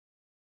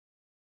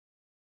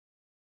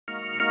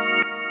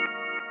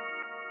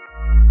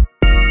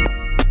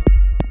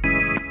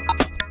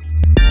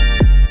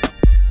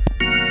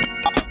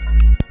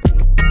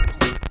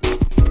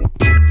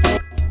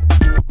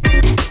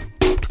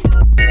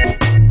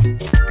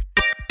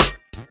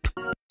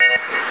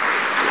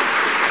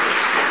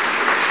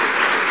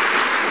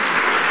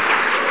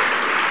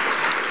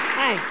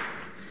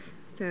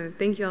So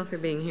thank you all for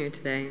being here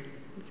today.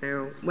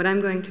 So what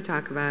I'm going to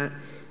talk about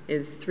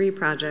is 3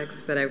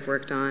 projects that I've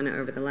worked on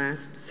over the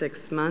last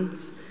 6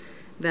 months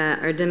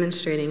that are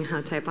demonstrating how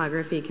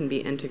typography can be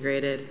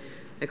integrated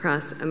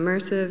across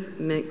immersive,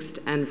 mixed,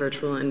 and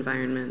virtual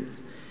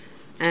environments.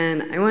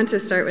 And I want to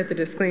start with the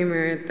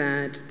disclaimer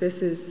that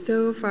this is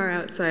so far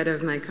outside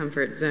of my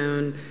comfort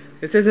zone.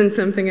 This isn't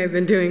something I've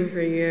been doing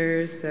for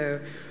years,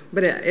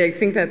 but I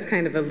think that's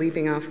kind of a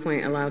leaping off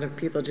point a lot of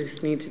people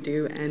just need to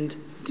do and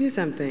do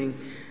something.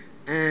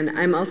 And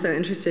I'm also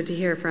interested to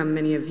hear from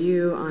many of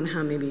you on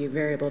how maybe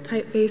variable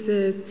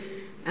typefaces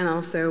and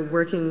also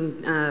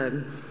working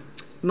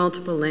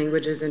multiple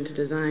languages into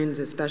designs,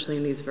 especially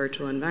in these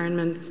virtual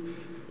environments.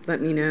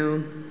 Let me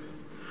know.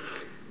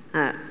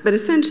 But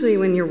essentially,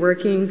 when you're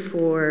working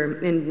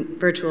in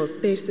virtual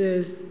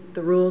spaces,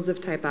 the rules of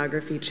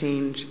typography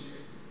change.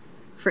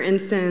 For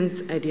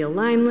instance, ideal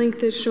line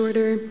length is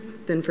shorter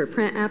than for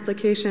print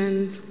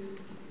applications.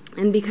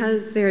 And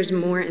because there's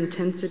more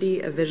intensity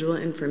of visual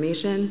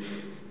information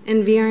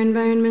in VR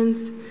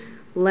environments,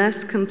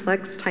 less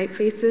complex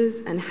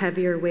typefaces and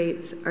heavier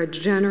weights are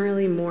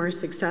generally more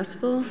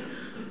successful,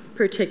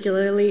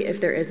 particularly if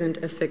there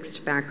isn't a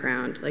fixed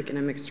background, like in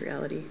a mixed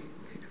reality.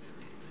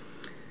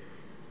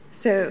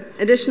 So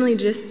additionally,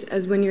 just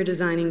as when you're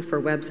designing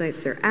for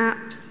websites or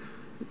apps,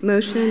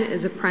 motion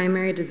is a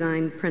primary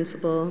design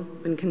principle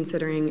when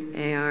considering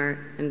AR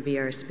and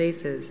VR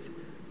spaces.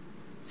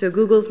 So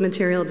Google's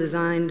material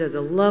design does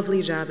a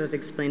lovely job of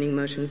explaining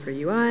motion for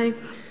UI,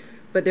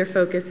 but their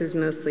focus is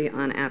mostly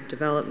on app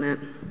development.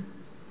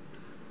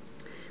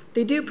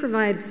 They do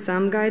provide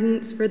some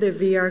guidance for the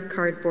VR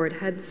cardboard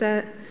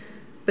headset,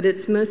 but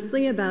it's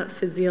mostly about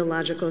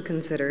physiological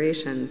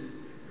considerations,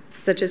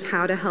 such as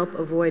how to help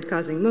avoid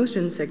causing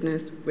motion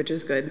sickness, which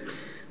is good.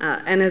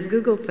 And as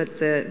Google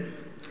puts it,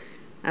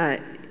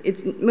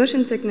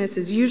 motion sickness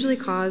is usually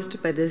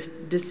caused by the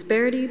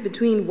disparity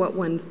between what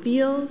one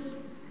feels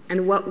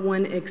and what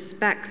one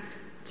expects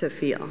to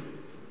feel.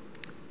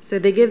 So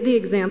they give the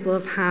example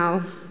of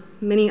how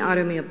many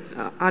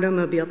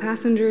automobile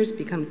passengers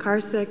become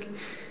carsick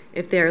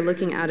if they are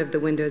looking out of the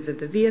windows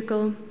of the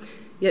vehicle,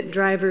 yet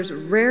drivers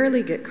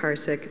rarely get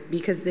carsick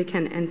because they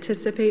can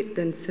anticipate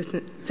the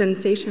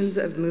sensations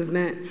of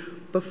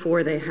movement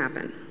before they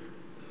happen.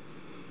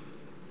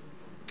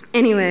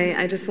 Anyway,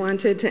 I just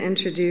wanted to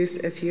introduce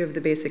a few of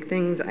the basic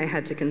things I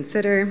had to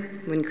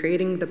consider when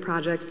creating the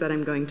projects that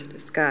I'm going to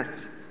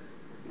discuss.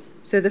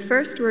 So the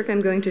first work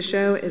I'm going to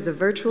show is a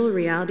virtual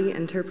reality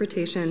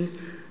interpretation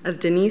of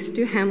Denise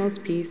Duhamel's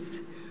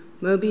piece,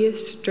 Mobius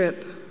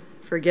Strip,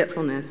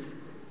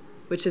 Forgetfulness,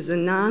 which is a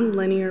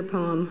non-linear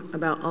poem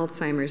about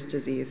Alzheimer's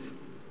disease.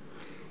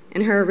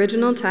 In her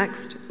original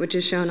text, which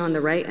is shown on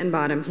the right and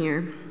bottom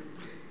here,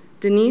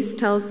 Denise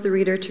tells the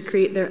reader to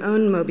create their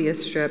own Mobius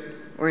strip,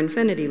 or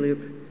infinity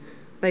loop,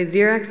 by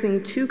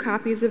Xeroxing 2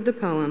 copies of the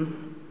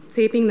poem,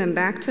 taping them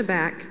back to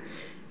back,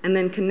 and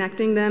then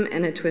connecting them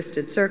in a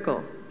twisted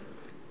circle,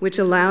 which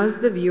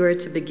allows the viewer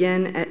to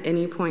begin at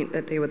any point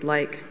that they would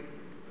like.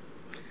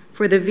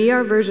 For the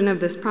VR version of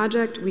this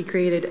project, we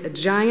created a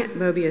giant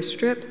Mobius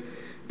strip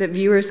that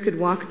viewers could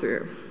walk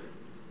through.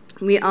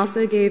 We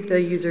also gave the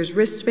users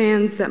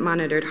wristbands that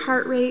monitored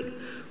heart rate,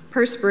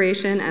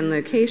 perspiration, and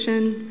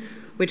location,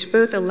 which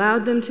both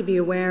allowed them to be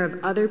aware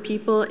of other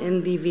people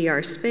in the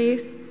VR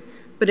space,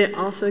 but it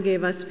also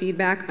gave us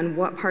feedback on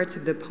what parts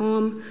of the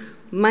poem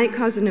might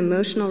cause an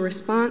emotional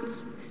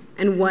response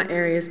and what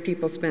areas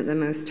people spent the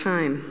most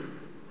time.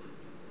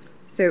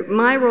 So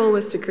my role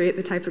was to create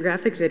the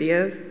typographic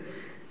videos.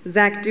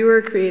 Zach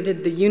Dewar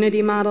created the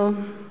Unity model,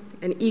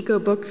 and Eco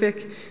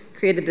Bookfic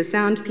created the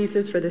sound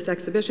pieces for this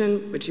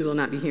exhibition, which you will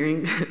not be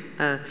hearing.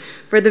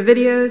 For the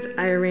videos,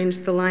 I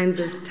arranged the lines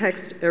of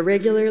text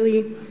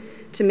irregularly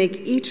to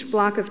make each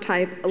block of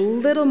type a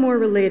little more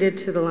related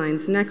to the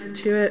lines next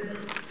to it.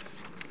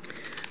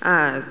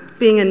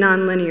 Being a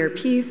nonlinear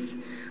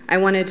piece, I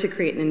wanted to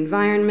create an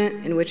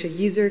environment in which a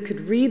user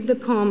could read the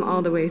poem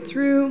all the way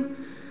through,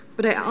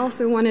 but I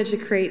also wanted to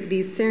create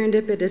these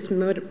serendipitous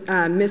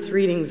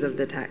misreadings of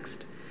the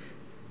text.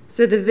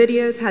 So the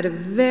videos had a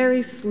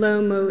very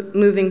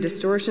slow-moving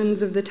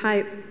distortions of the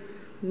type,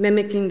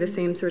 mimicking the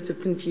same sorts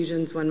of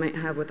confusions one might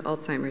have with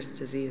Alzheimer's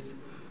disease.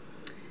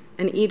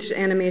 And each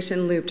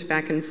animation looped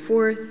back and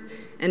forth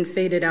and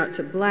faded out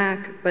to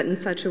black, but in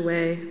such a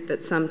way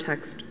that some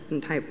text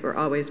and type were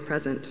always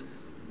present.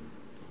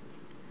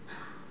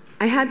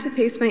 I had to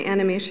pace my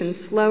animation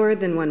slower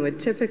than one would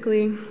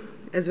typically,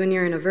 as when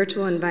you're in a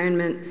virtual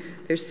environment,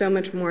 there's so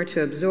much more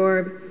to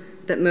absorb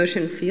that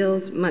motion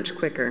feels much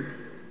quicker.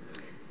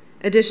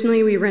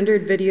 Additionally, we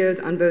rendered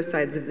videos on both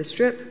sides of the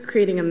strip,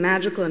 creating a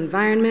magical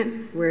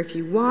environment where if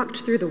you walked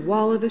through the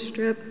wall of a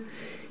strip,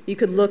 you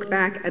could look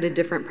back at a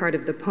different part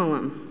of the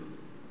poem.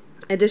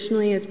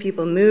 Additionally, as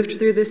people moved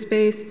through the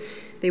space,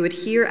 they would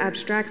hear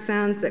abstract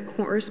sounds that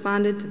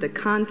corresponded to the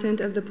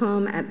content of the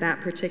poem at that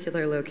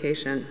particular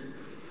location.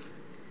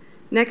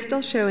 Next,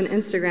 I'll show an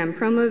Instagram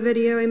promo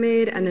video I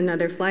made and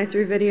another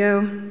fly-through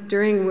video,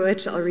 during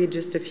which I'll read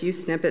just a few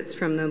snippets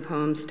from the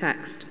poem's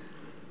text.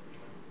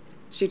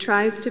 She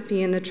tries to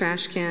pee in the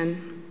trash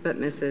can, but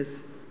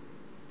misses.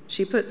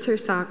 She puts her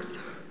socks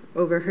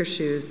over her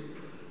shoes.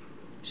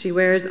 She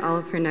wears all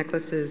of her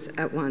necklaces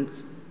at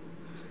once.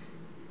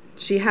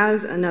 She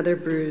has another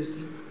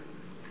bruise.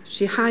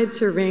 She hides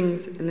her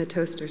rings in the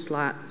toaster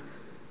slots.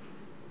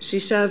 She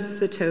shoves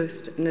the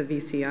toast in the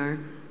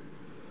VCR.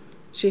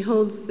 She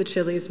holds the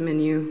Chili's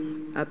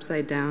menu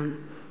upside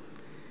down.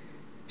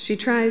 She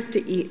tries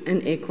to eat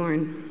an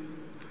acorn.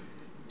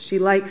 She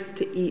likes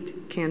to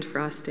eat canned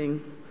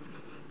frosting.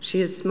 She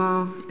is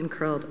small and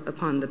curled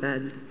upon the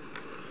bed.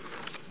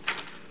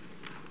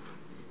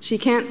 She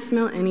can't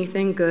smell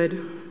anything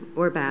good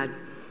or bad.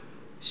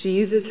 She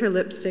uses her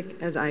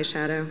lipstick as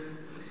eyeshadow.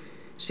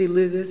 She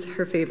loses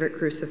her favorite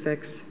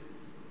crucifix.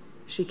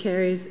 She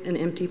carries an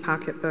empty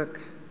pocketbook.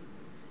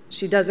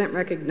 She doesn't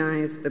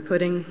recognize the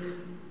pudding.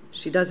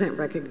 She doesn't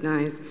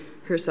recognize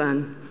her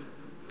son.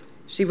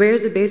 She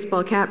wears a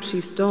baseball cap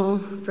she stole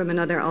from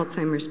another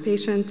Alzheimer's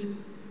patient.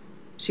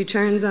 She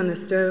turns on the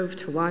stove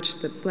to watch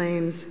the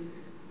flames.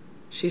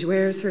 She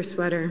wears her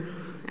sweater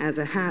as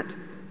a hat.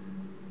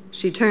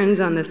 She turns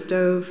on the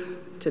stove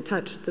to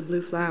touch the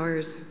blue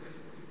flowers.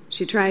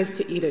 She tries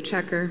to eat a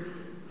checker,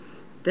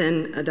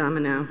 then a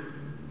domino.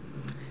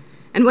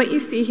 And what you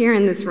see here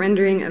in this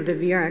rendering of the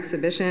VR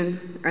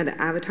exhibition are the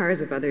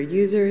avatars of other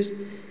users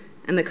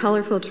and the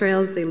colorful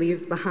trails they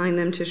leave behind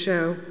them to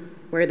show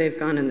where they've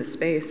gone in the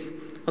space.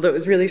 Although it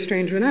was really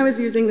strange when I was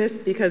using this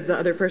because the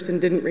other person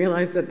didn't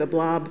realize that the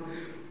blob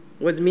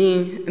was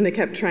me and they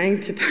kept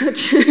trying to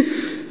touch.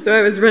 So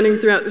I was running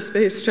throughout the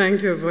space trying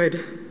to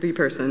avoid the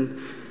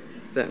person.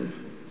 So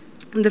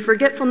the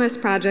Forgetfulness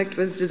project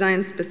was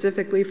designed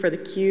specifically for the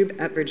Cube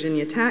at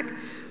Virginia Tech,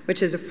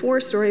 which is a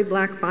 4-story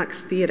black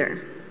box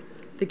theater.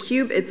 The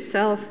Cube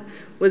itself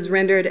was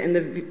rendered in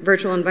the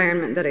virtual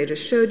environment that I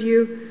just showed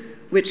you,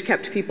 which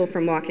kept people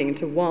from walking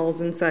into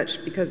walls and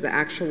such because the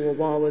actual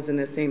wall was in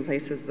the same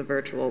place as the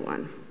virtual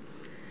one.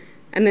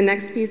 And the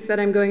next piece that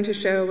I'm going to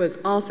show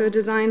was also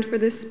designed for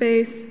this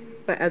space,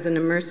 but as an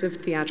immersive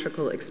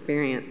theatrical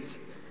experience.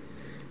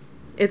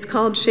 It's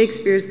called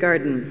Shakespeare's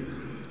Garden,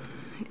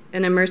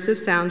 an immersive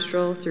sound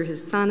stroll through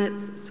his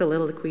sonnets,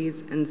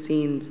 soliloquies, and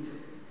scenes,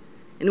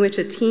 in which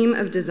a team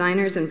of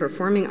designers and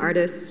performing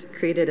artists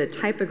created a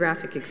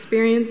typographic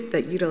experience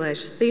that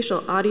utilized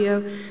spatial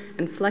audio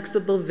and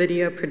flexible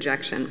video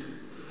projection.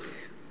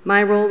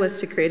 My role was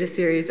to create a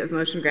series of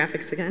motion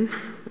graphics again,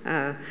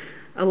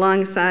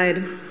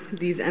 alongside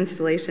these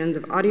installations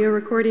of audio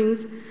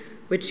recordings,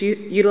 which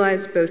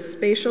utilized both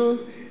spatial,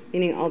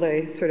 meaning all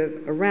the sort of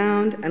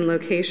around, and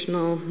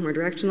locational, more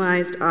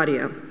directionalized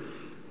audio.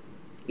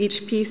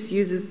 Each piece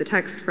uses the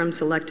text from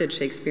selected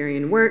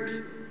Shakespearean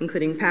works,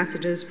 including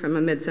passages from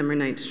A Midsummer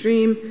Night's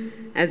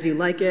Dream, As You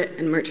Like It,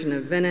 and Merchant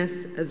of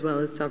Venice, as well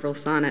as several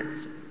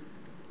sonnets,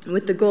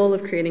 with the goal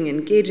of creating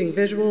engaging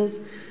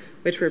visuals,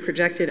 which were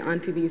projected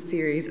onto these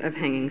series of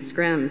hanging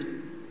scrims.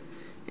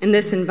 In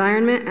this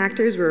environment,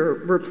 actors were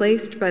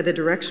replaced by the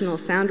directional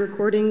sound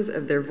recordings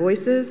of their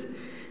voices,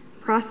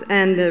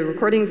 and the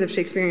recordings of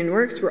Shakespearean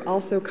works were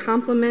also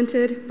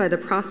complemented by the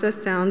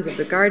processed sounds of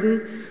the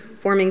garden,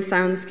 forming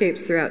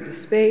soundscapes throughout the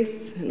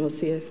space. And we'll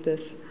see if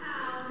this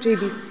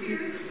JB's.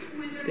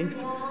 Thanks.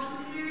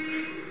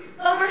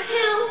 Over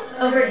hill,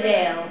 over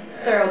dale,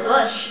 through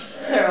bush,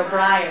 through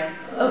briar,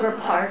 over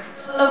park,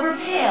 over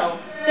pale,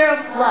 through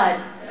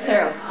flood,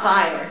 through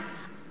fire.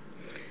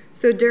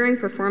 So during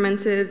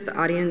performances, the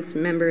audience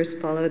members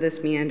follow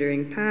this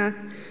meandering path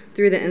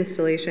through the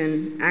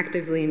installation,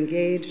 actively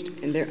engaged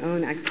in their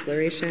own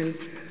exploration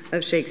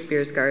of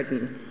Shakespeare's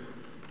garden.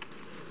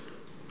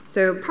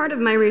 So part of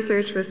my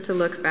research was to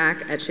look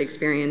back at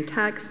Shakespearean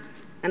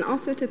texts and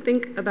also to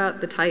think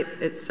about the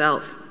type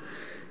itself.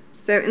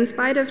 So in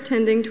spite of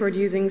tending toward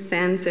using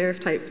sans serif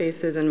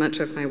typefaces in much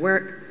of my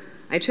work,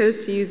 I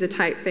chose to use a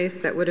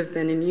typeface that would have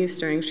been in use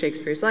during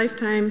Shakespeare's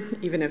lifetime,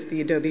 even if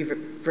the Adobe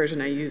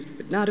version I used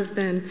would not have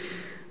been.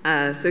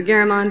 So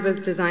Garamond was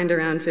designed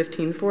around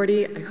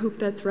 1540. I hope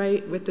that's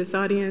right with this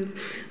audience.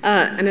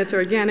 And its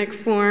organic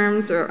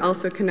forms are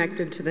also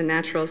connected to the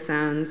natural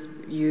sounds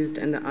used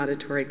in the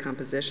auditory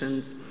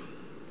compositions.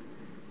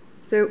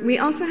 So we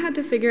also had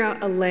to figure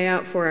out a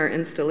layout for our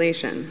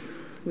installation.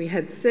 We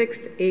had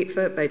 6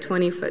 8-foot by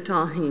 20-foot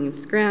tall hanging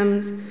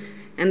scrims,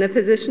 and the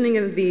positioning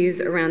of these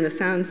around the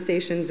sound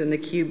stations in the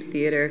Cube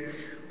Theater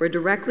were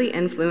directly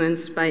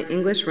influenced by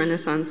English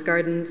Renaissance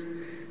gardens,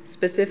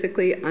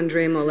 specifically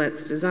André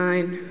Maulet's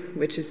design,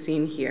 which is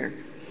seen here.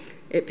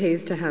 It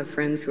pays to have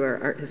friends who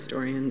are art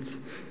historians.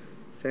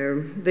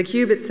 So the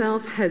Cube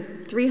itself has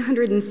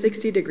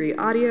 360-degree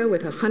audio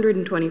with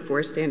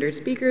 124 standard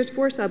speakers,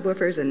 4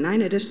 subwoofers, and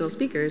 9 additional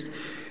speakers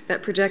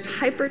that project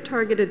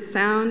hyper-targeted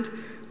sound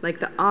like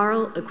the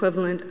aural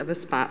equivalent of a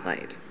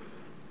spotlight.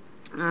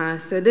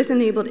 So this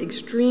enabled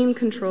extreme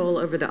control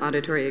over the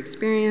auditory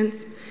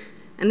experience,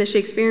 and the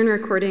Shakespearean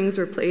recordings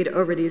were played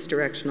over these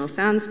directional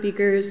sound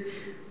speakers,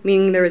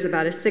 meaning there was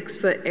about a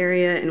 6-foot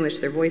area in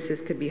which their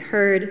voices could be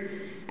heard,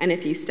 and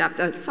if you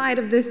stepped outside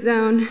of this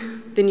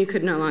zone, then you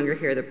could no longer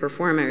hear the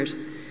performers.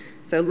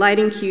 So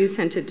lighting cues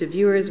hinted to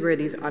viewers where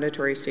these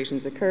auditory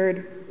stations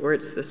occurred, or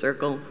it's the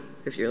circle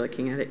if you're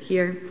looking at it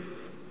here.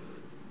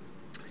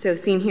 So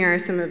seen here are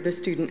some of the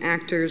student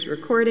actors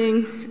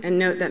recording, and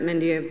note that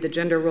many of the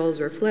gender roles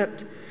were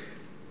flipped.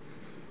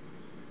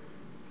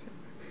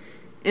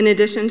 In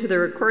addition to the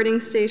recording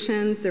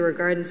stations, there were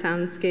garden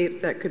soundscapes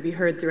that could be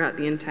heard throughout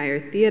the entire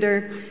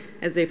theater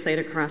as they played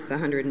across the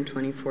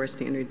 124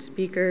 standard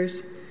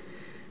speakers.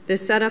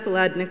 This setup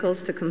allowed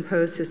Nichols to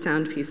compose his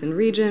sound piece in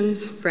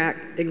regions. For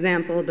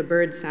example, the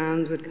bird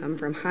sounds would come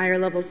from higher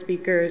level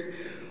speakers,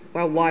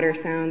 while water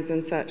sounds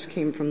and such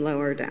came from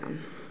lower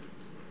down.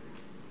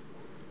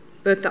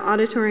 Both the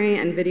auditory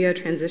and video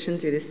transition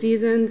through the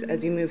seasons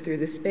as you move through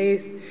the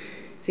space.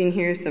 Seen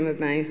here some of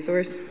my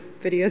source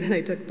video that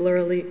I took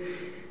blurrily.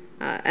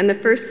 And the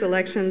first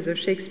selections of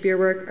Shakespeare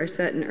work are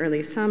set in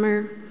early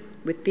summer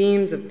with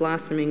themes of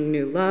blossoming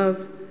new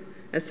love.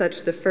 As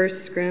such, the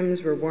first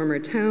scrims were warmer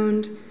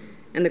toned,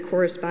 and the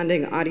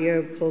corresponding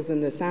audio pulls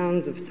in the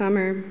sounds of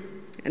summer.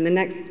 And the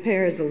next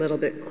pair is a little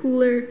bit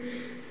cooler,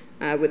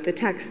 with the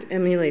text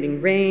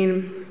emulating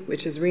rain,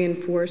 which is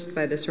reinforced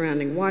by the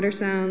surrounding water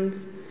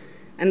sounds.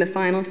 And the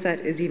final set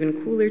is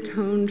even cooler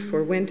toned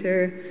for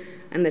winter,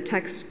 and the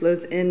text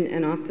blows in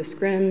and off the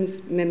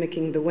scrims,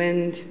 mimicking the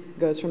wind,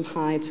 goes from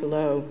high to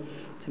low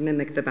to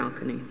mimic the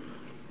balcony.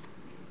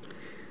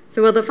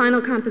 So while the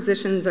final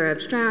compositions are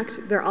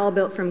abstract, they're all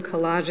built from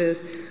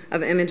collages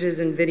of images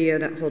and video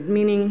that hold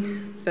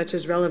meaning, such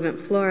as relevant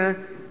flora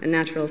and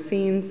natural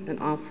scenes, and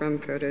all from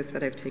photos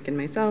that I've taken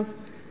myself.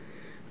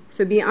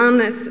 So beyond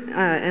this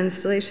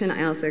installation,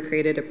 I also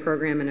created a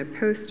program and a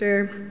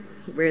poster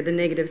where the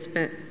negative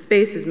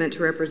space is meant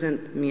to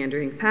represent the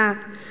meandering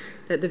path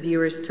that the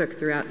viewers took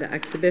throughout the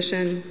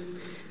exhibition.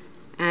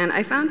 And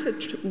I found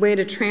a way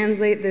to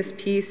translate this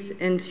piece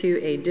into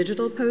a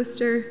digital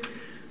poster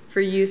for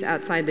use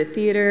outside the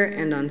theater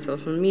and on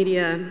social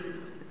media.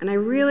 And I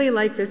really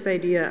like this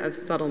idea of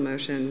subtle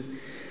motion,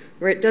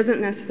 where it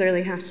doesn't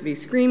necessarily have to be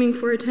screaming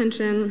for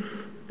attention,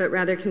 but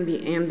rather can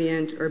be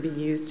ambient or be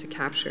used to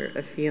capture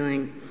a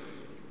feeling.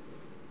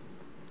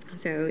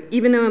 So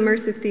even though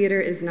immersive theater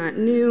is not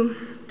new,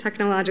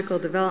 technological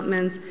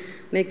developments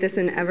make this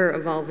an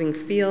ever-evolving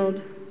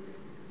field.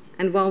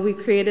 And while we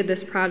created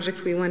this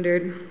project, we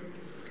wondered,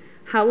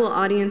 how will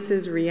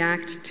audiences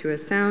react to a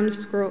sound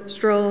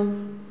stroll?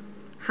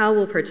 How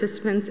will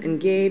participants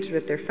engage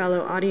with their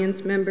fellow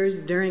audience members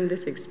during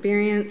this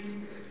experience?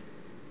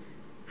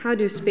 How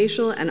do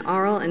spatial and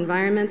aural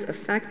environments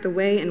affect the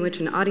way in which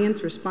an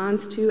audience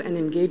responds to and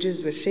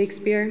engages with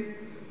Shakespeare?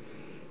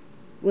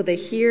 Will they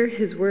hear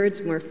his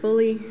words more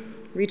fully,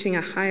 reaching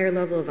a higher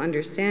level of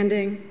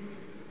understanding?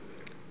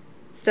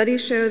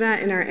 Studies show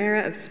that in our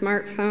era of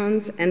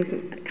smartphones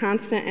and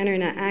constant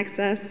internet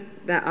access,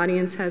 that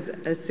audience has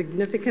a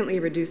significantly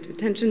reduced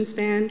attention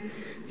span.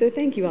 So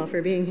thank you all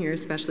for being here,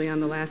 especially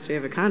on the last day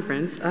of a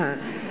conference.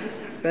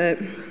 But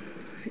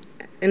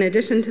in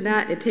addition to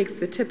that, it takes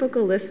the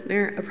typical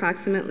listener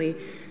approximately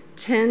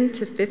 10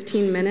 to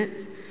 15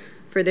 minutes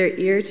for their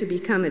ear to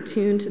become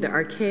attuned to the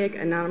archaic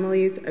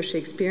anomalies of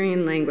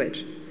Shakespearean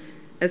language.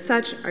 As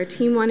such, our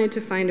team wanted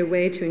to find a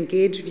way to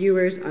engage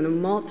viewers on a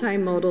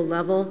multimodal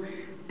level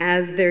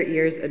as their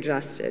ears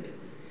adjusted.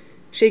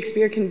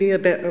 Shakespeare can be a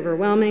bit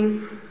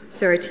overwhelming,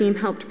 so our team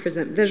helped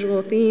present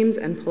visual themes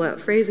and pull out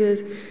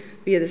phrases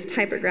via this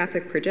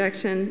typographic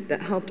projection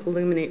that helped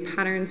illuminate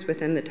patterns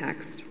within the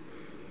text.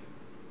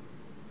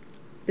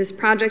 This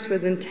project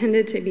was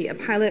intended to be a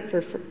pilot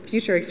for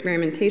future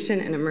experimentation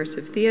in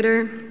immersive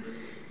theater,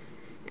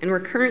 and we're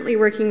currently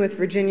working with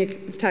Virginia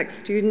Tech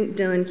student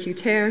Dylan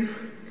Cuter,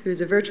 who's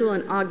a virtual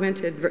and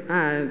augmented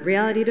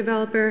reality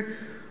developer,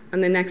 on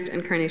the next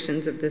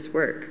incarnations of this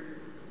work.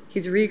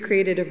 He's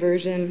recreated a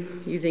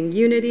version using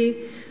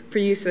Unity for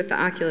use with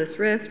the Oculus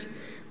Rift,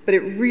 but it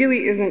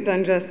really isn't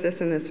done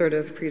justice in this sort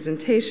of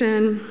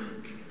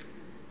presentation.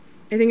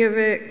 I think of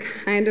it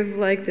kind of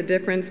like the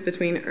difference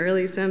between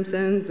early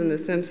Simpsons and the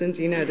Simpsons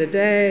you know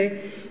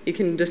today. You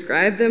can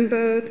describe them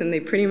both, and they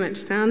pretty much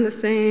sound the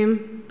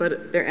same,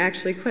 but they're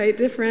actually quite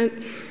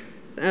different.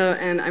 So,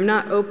 and I'm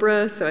not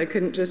Oprah, so I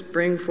couldn't just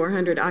bring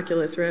 400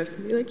 Oculus Rifts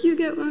and be like, you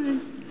get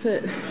one.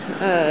 But,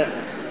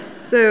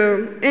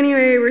 so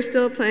anyway, we're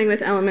still playing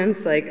with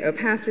elements like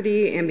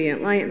opacity,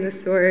 ambient light, and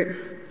this sort.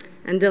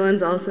 And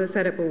Dylan's also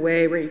set up a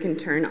way where you can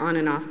turn on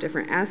and off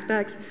different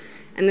aspects.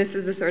 And this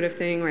is the sort of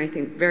thing where I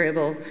think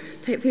variable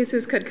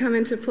typefaces could come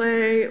into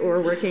play,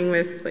 or working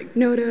with like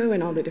Noto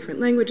and all the different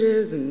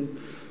languages.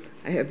 And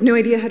I have no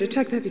idea how to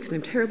check that because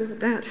I'm terrible at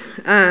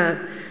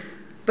that.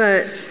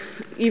 But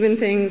even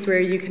things where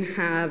you can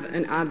have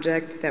an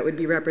object that would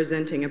be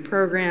representing a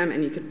program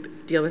and you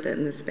could deal with it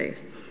in this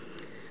space.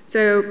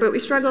 So, but we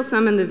struggle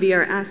some in the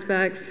VR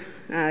aspects,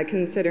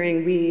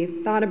 considering we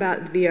thought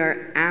about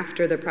VR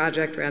after the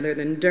project rather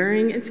than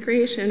during its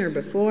creation or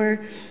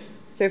before.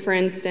 So for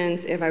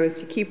instance, if I was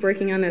to keep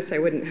working on this, I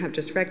wouldn't have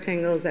just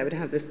rectangles. I would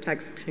have this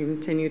text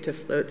continue to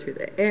float through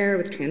the air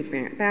with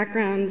transparent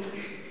backgrounds.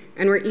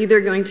 And we're either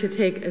going to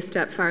take a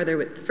step further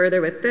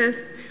with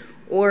this,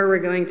 or we're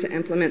going to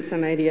implement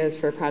some ideas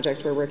for a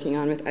project we're working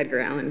on with Edgar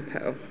Allan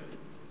Poe.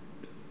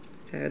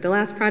 So the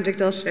last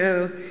project I'll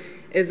show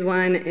is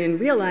one in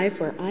real life,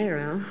 or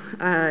IRL,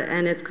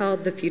 and it's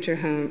called the Future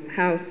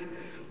House,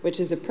 which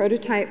is a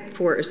prototype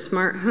for a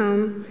smart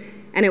home,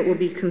 and it will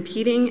be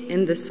competing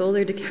in the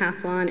Solar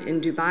Decathlon in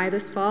Dubai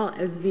this fall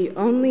as the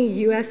only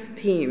US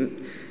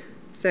team.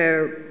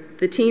 So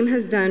the team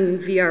has done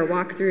VR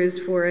walkthroughs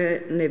for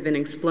it, and they've been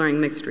exploring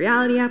mixed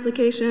reality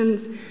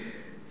applications,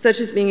 such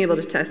as being able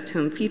to test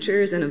home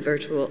features in a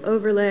virtual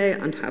overlay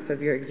on top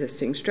of your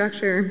existing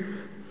structure.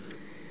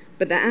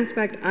 But the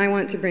aspect I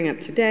want to bring up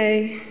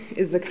today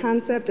is the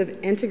concept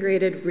of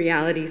integrated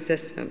reality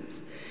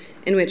systems,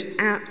 in which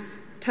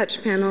apps,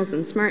 touch panels,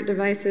 and smart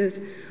devices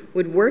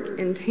would work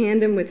in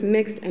tandem with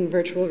mixed and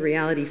virtual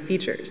reality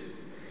features.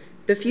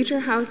 The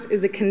Future House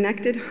is a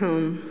connected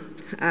home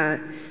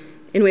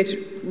in which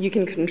you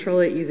can control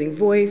it using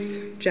voice,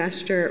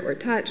 gesture, or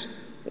touch,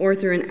 or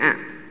through an app.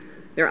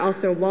 There are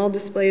also wall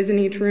displays in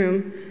each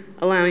room,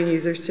 allowing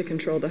users to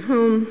control the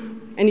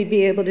home, and you'd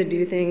be able to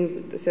do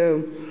things,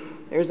 so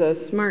there's a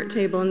smart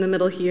table in the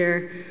middle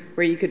here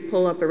where you could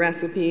pull up a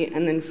recipe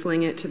and then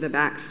fling it to the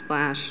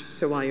backsplash,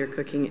 so while you're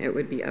cooking, it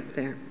would be up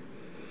there.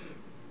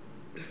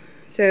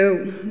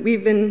 So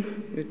we've been,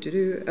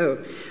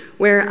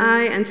 where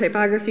I and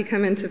typography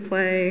come into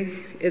play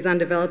is on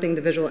developing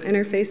the visual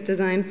interface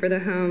design for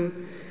the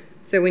home.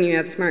 So when you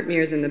have smart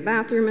mirrors in the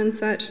bathroom and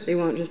such, they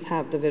won't just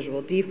have the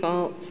visual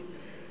defaults.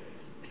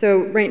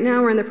 So right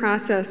now we're in the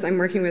process, I'm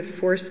working with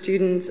 4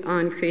 students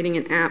on creating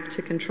an app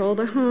to control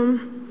the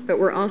home, but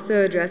we're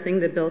also addressing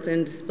the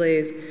built-in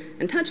displays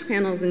and touch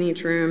panels in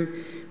each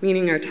room,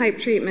 meaning our type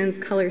treatments,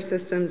 color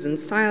systems, and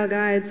style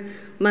guides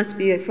must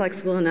be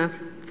flexible enough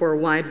for a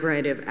wide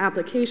variety of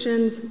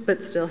applications,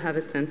 but still have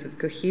a sense of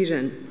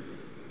cohesion.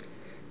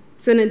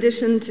 So in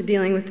addition to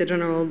dealing with the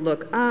general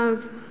look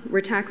of, we're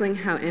tackling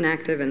how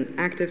inactive and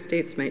active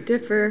states might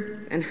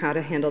differ, and how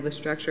to handle the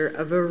structure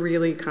of a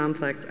really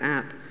complex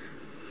app.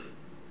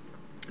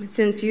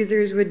 Since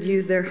users would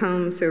use their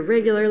home so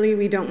regularly,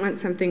 we don't want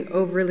something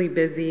overly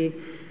busy,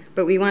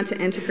 but we want to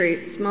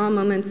integrate small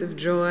moments of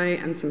joy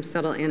and some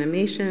subtle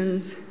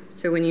animations.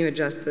 So when you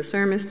adjust the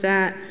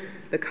thermostat,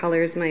 the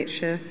colors might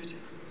shift.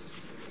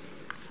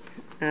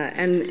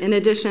 And in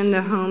addition,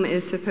 the home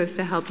is supposed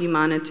to help you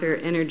monitor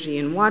energy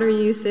and water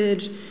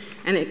usage,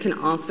 and it can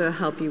also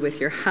help you with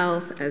your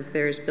health, as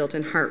there's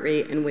built-in heart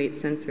rate and weight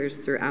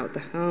sensors throughout the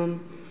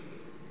home.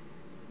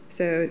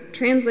 So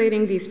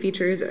translating these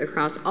features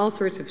across all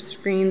sorts of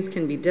screens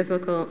can be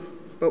difficult,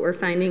 but we're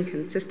finding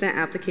consistent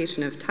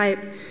application of type,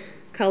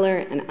 color,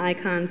 and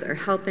icons are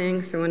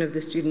helping. So one of the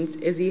students,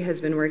 Izzy,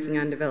 has been working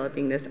on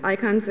developing this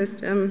icon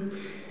system.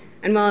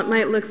 And while it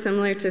might look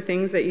similar to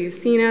things that you've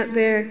seen out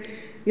there,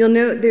 you'll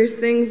note there's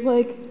things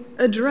like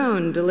a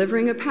drone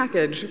delivering a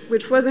package,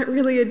 which wasn't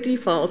really a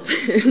default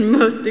in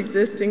most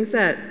existing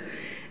sets.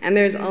 And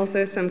there's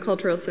also some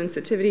cultural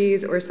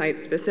sensitivities or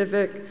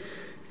site-specific.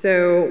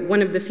 So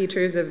one of the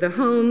features of the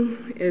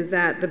home is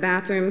that the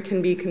bathroom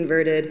can be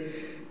converted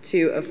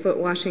to a foot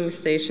washing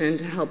station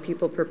to help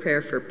people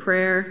prepare for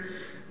prayer.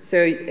 So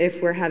if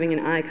we're having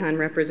an icon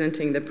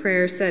representing the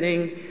prayer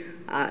setting,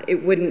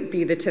 it wouldn't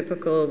be the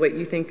typical, what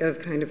you think of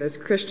kind of as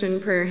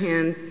Christian prayer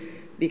hands,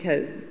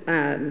 because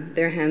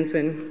their hands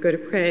when go to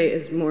pray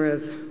is more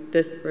of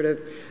this sort of,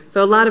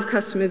 so a lot of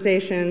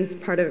customizations,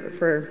 part of it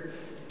for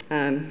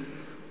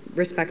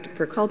respect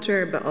for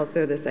culture, but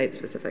also the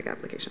site-specific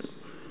applications.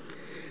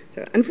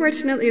 So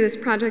unfortunately, this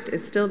project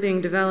is still being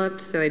developed,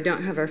 so I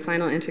don't have our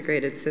final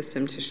integrated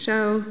system to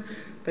show,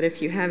 but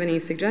if you have any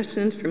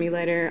suggestions for me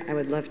later, I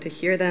would love to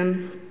hear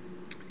them.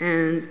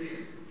 And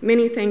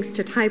many thanks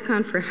to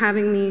TypeCon for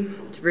having me,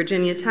 to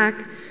Virginia Tech,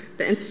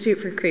 the Institute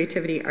for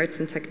Creativity, Arts,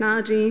 and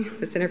Technology,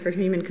 the Center for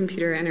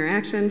Human-Computer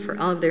Interaction for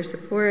all of their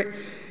support,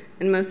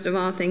 and most of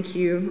all, thank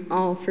you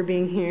all for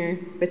being here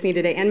with me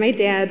today, and my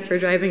dad for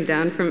driving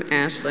down from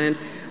Ashland.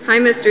 Hi,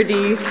 Mr.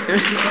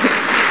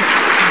 D.